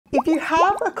you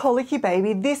have a colicky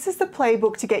baby, this is the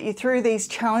playbook to get you through these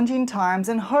challenging times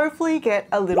and hopefully get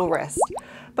a little rest.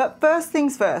 But first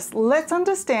things first, let's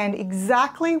understand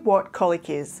exactly what colic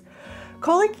is.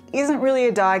 Colic isn't really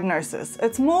a diagnosis,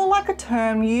 it's more like a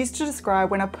term used to describe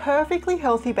when a perfectly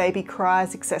healthy baby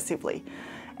cries excessively.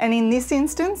 And in this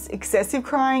instance, excessive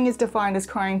crying is defined as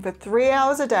crying for 3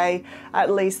 hours a day, at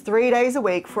least 3 days a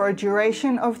week for a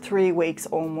duration of 3 weeks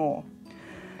or more.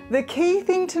 The key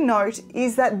thing to note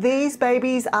is that these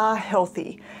babies are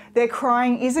healthy. Their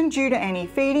crying isn't due to any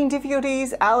feeding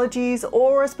difficulties, allergies,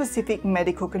 or a specific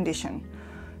medical condition.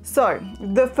 So,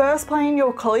 the first play in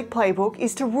your colic playbook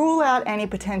is to rule out any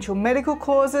potential medical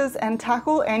causes and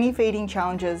tackle any feeding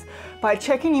challenges by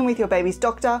checking in with your baby's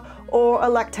doctor or a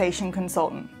lactation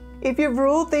consultant. If you've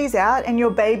ruled these out and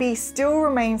your baby still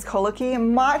remains colicky, it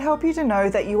might help you to know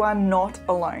that you are not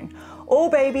alone. All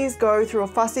babies go through a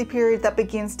fussy period that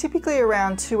begins typically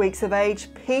around 2 weeks of age,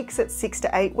 peaks at 6 to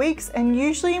 8 weeks, and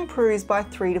usually improves by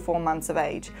 3 to 4 months of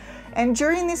age. And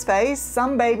during this phase,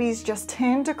 some babies just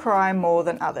tend to cry more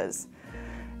than others.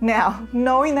 Now,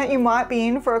 knowing that you might be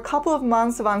in for a couple of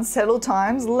months of unsettled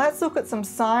times, let's look at some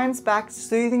science-backed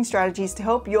soothing strategies to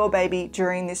help your baby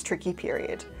during this tricky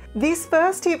period. This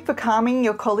first tip for calming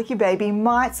your colicky baby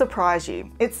might surprise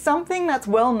you. It's something that's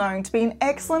well known to be an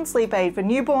excellent sleep aid for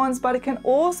newborns, but it can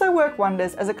also work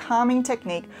wonders as a calming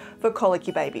technique for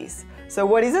colicky babies. So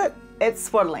what is it? It's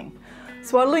swaddling.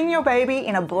 Swaddling your baby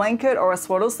in a blanket or a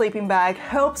swaddle sleeping bag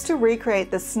helps to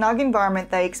recreate the snug environment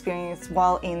they experienced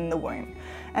while in the womb.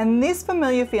 And this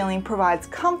familiar feeling provides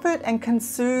comfort and can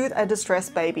soothe a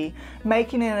distressed baby,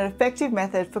 making it an effective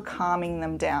method for calming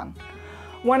them down.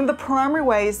 One of the primary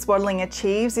ways swaddling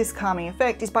achieves this calming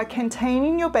effect is by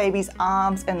containing your baby's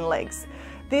arms and legs.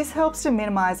 This helps to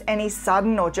minimize any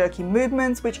sudden or jerky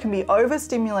movements, which can be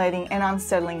overstimulating and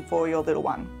unsettling for your little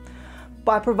one.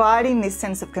 By providing this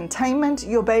sense of containment,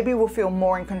 your baby will feel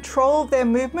more in control of their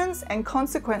movements and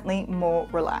consequently more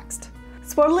relaxed.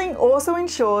 Swaddling also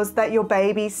ensures that your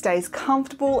baby stays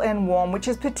comfortable and warm, which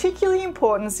is particularly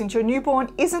important since your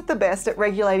newborn isn't the best at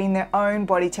regulating their own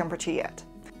body temperature yet.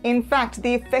 In fact,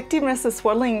 the effectiveness of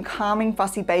swaddling and calming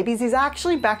fussy babies is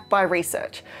actually backed by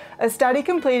research. A study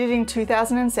completed in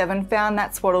 2007 found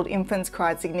that swaddled infants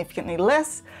cried significantly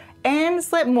less and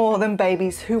slept more than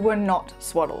babies who were not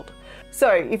swaddled. So,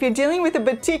 if you're dealing with a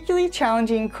particularly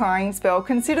challenging crying spell,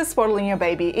 consider swaddling your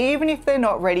baby even if they're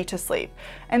not ready to sleep.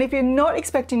 And if you're not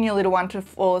expecting your little one to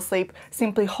fall asleep,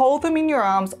 simply hold them in your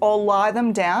arms or lie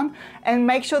them down and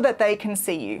make sure that they can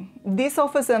see you. This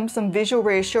offers them some visual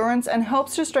reassurance and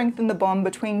helps to strengthen the bond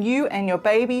between you and your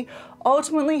baby,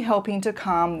 ultimately helping to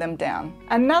calm them down.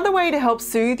 Another way to help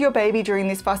soothe your baby during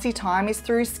this fussy time is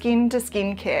through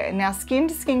skin-to-skin care. Now,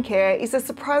 skin-to-skin care is a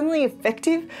surprisingly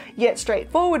effective yet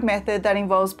straightforward method that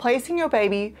involves placing your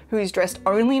baby, who is dressed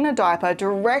only in a diaper,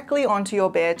 directly onto your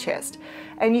bare chest.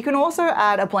 And you can also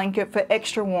add a blanket for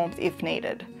extra warmth if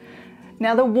needed.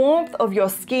 Now, the warmth of your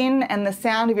skin and the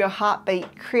sound of your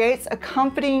heartbeat creates a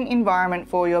comforting environment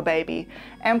for your baby.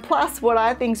 And plus, what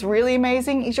I think is really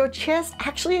amazing is your chest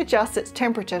actually adjusts its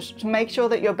temperature to make sure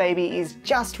that your baby is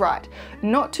just right,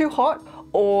 not too hot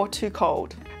or too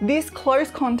cold. This close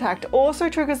contact also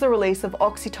triggers the release of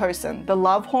oxytocin, the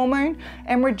love hormone,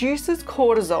 and reduces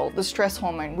cortisol, the stress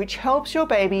hormone, which helps your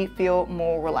baby feel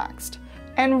more relaxed.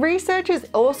 And research has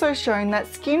also shown that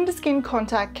skin-to-skin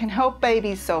contact can help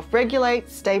babies self-regulate,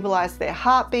 stabilize their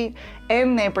heartbeat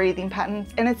and their breathing patterns,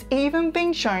 and it's even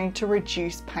been shown to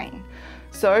reduce pain.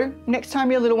 So, next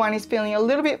time your little one is feeling a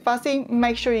little bit fussy,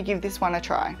 make sure you give this one a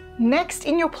try. Next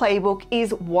in your playbook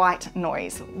is white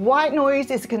noise. White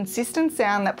noise is a consistent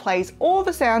sound that plays all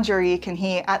the sounds your ear can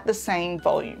hear at the same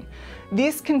volume.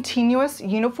 This continuous,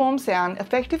 uniform sound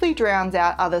effectively drowns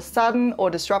out other sudden or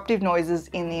disruptive noises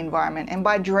in the environment. And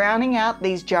by drowning out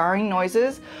these jarring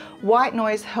noises, white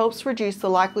noise helps reduce the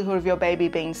likelihood of your baby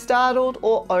being startled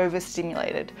or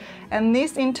overstimulated. And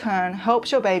this in turn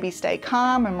helps your baby stay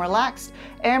calm and relaxed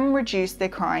and reduce their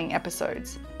crying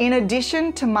episodes. In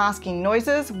addition to masking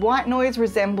noises, white noise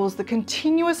resembles the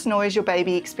continuous noise your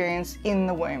baby experienced in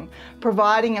the womb,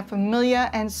 providing a familiar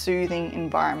and soothing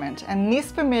environment. And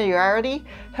this familiarity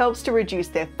helps to reduce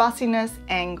their fussiness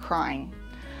and crying.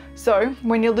 So,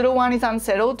 when your little one is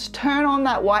unsettled, turn on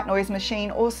that white noise machine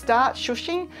or start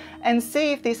shushing and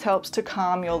see if this helps to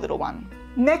calm your little one.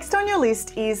 Next on your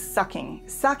list is sucking.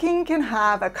 Sucking can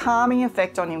have a calming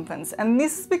effect on infants, and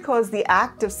this is because the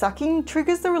act of sucking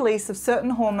triggers the release of certain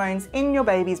hormones in your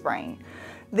baby's brain.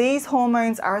 These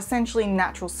hormones are essentially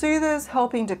natural soothers,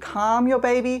 helping to calm your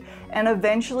baby and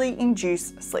eventually induce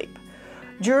sleep.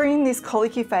 During this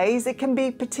colicky phase, it can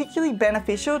be particularly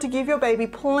beneficial to give your baby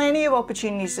plenty of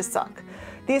opportunities to suck.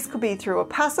 This could be through a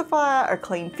pacifier, a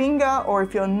clean finger, or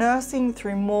if you're nursing,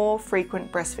 through more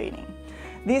frequent breastfeeding.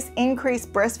 This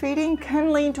increased breastfeeding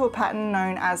can lead to a pattern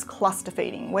known as cluster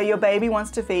feeding, where your baby wants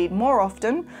to feed more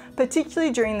often,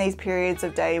 particularly during these periods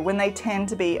of day when they tend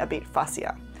to be a bit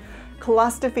fussier.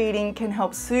 Cluster feeding can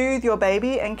help soothe your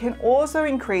baby and can also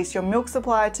increase your milk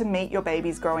supply to meet your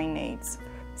baby's growing needs.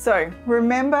 So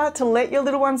remember to let your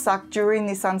little one suck during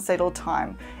this unsettled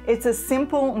time. It's a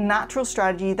simple, natural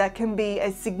strategy that can be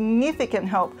a significant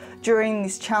help during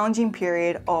this challenging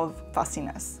period of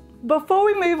fussiness. Before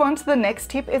we move on to the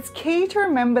next tip, it's key to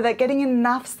remember that getting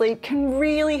enough sleep can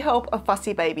really help a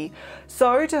fussy baby.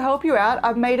 So to help you out,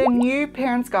 I've made a new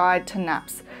parent's guide to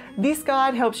naps. This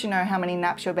guide helps you know how many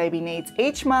naps your baby needs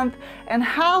each month and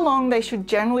how long they should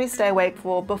generally stay awake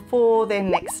for before their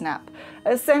next nap.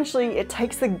 Essentially, it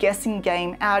takes the guessing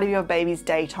game out of your baby's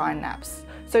daytime naps.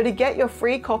 So to get your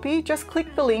free copy, just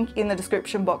click the link in the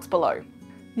description box below.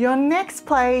 Your next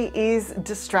play is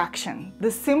distraction.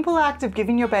 The simple act of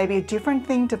giving your baby a different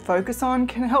thing to focus on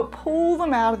can help pull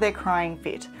them out of their crying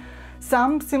fit.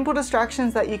 Some simple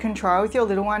distractions that you can try with your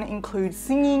little one include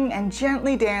singing and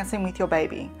gently dancing with your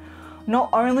baby. Not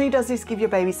only does this give your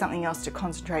baby something else to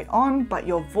concentrate on, but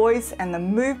your voice and the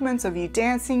movements of you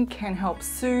dancing can help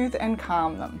soothe and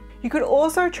calm them. You could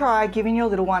also try giving your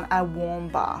little one a warm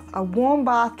bath. A warm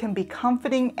bath can be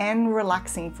comforting and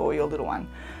relaxing for your little one.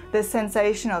 The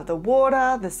sensation of the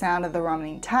water, the sound of the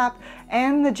running tap,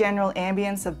 and the general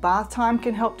ambience of bath time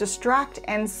can help distract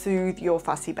and soothe your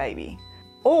fussy baby.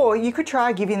 Or you could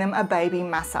try giving them a baby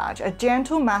massage. A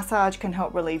gentle massage can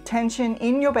help relieve tension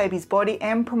in your baby's body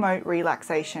and promote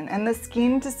relaxation. And the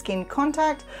skin-to-skin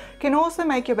contact can also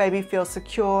make your baby feel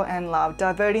secure and loved,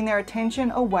 diverting their attention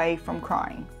away from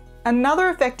crying. Another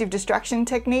effective distraction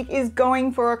technique is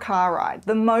going for a car ride.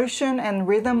 The motion and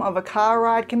rhythm of a car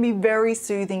ride can be very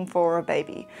soothing for a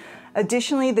baby.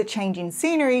 Additionally, the changing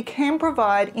scenery can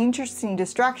provide interesting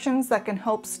distractions that can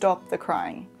help stop the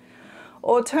crying.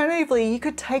 Alternatively, you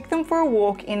could take them for a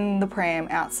walk in the pram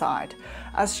outside.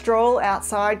 A stroll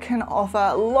outside can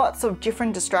offer lots of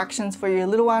different distractions for your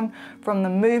little one, from the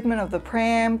movement of the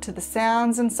pram to the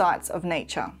sounds and sights of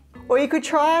nature. Or you could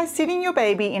try sitting your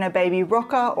baby in a baby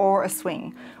rocker or a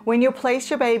swing. When you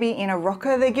place your baby in a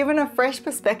rocker, they're given a fresh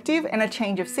perspective and a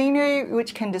change of scenery,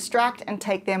 which can distract and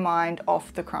take their mind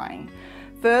off the crying.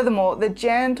 Furthermore, the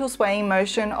gentle swaying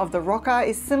motion of the rocker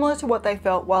is similar to what they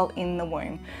felt while in the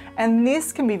womb, and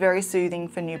this can be very soothing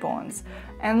for newborns.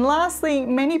 And lastly,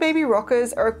 many baby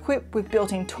rockers are equipped with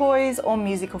built-in toys or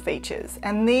musical features,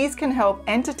 and these can help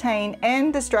entertain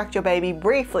and distract your baby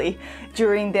briefly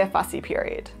during their fussy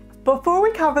period. Before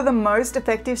we cover the most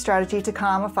effective strategy to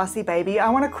calm a fussy baby,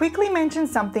 I want to quickly mention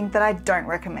something that I don't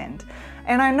recommend.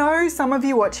 And I know some of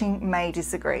you watching may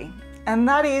disagree, and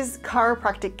that is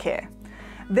chiropractic care.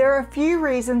 There are a few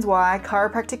reasons why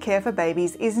chiropractic care for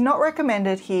babies is not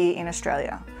recommended here in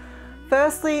Australia.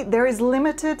 Firstly, there is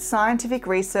limited scientific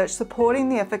research supporting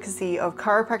the efficacy of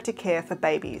chiropractic care for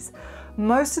babies.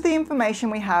 Most of the information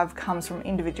we have comes from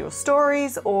individual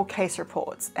stories or case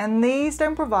reports, and these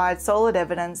don't provide solid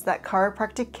evidence that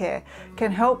chiropractic care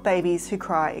can help babies who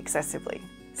cry excessively.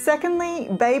 Secondly,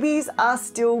 babies are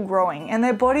still growing and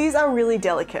their bodies are really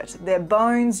delicate. Their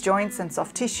bones, joints and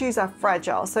soft tissues are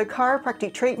fragile, so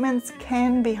chiropractic treatments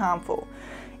can be harmful.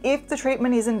 If the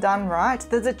treatment isn't done right,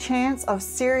 there's a chance of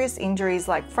serious injuries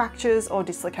like fractures or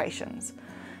dislocations.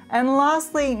 And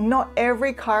lastly, not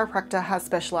every chiropractor has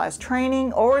specialised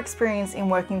training or experience in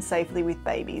working safely with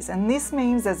babies, and this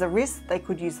means there's a risk they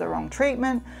could use the wrong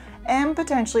treatment and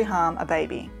potentially harm a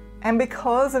baby. And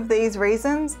because of these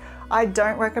reasons, I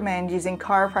don't recommend using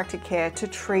chiropractic care to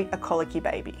treat a colicky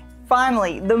baby.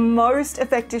 Finally, the most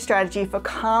effective strategy for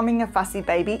calming a fussy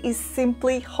baby is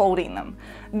simply holding them.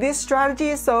 This strategy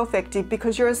is so effective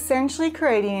because you're essentially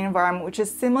creating an environment which is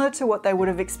similar to what they would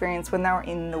have experienced when they were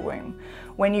in the womb.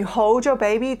 When you hold your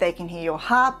baby, they can hear your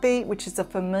heartbeat, which is a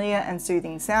familiar and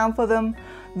soothing sound for them.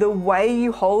 The way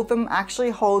you hold them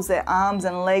actually holds their arms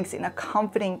and legs in a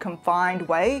comforting, confined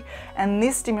way, and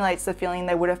this stimulates the feeling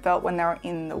they would have felt when they were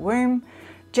in the womb.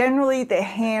 Generally, their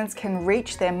hands can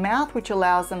reach their mouth, which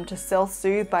allows them to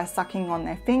self-soothe by sucking on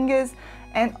their fingers,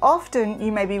 and often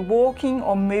you may be walking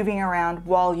or moving around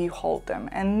while you hold them,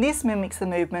 and this mimics the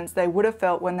movements they would have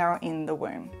felt when they were in the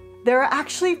womb. There are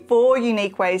actually 4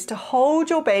 unique ways to hold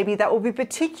your baby that will be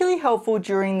particularly helpful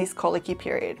during this colicky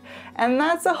period, and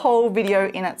that's a whole video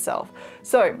in itself.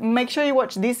 So make sure you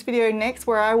watch this video next,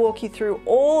 where I walk you through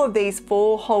all of these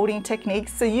 4 holding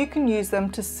techniques so you can use them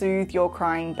to soothe your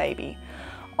crying baby.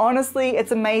 Honestly,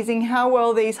 it's amazing how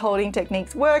well these holding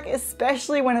techniques work,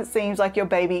 especially when it seems like your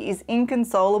baby is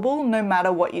inconsolable no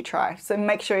matter what you try. So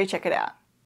make sure you check it out.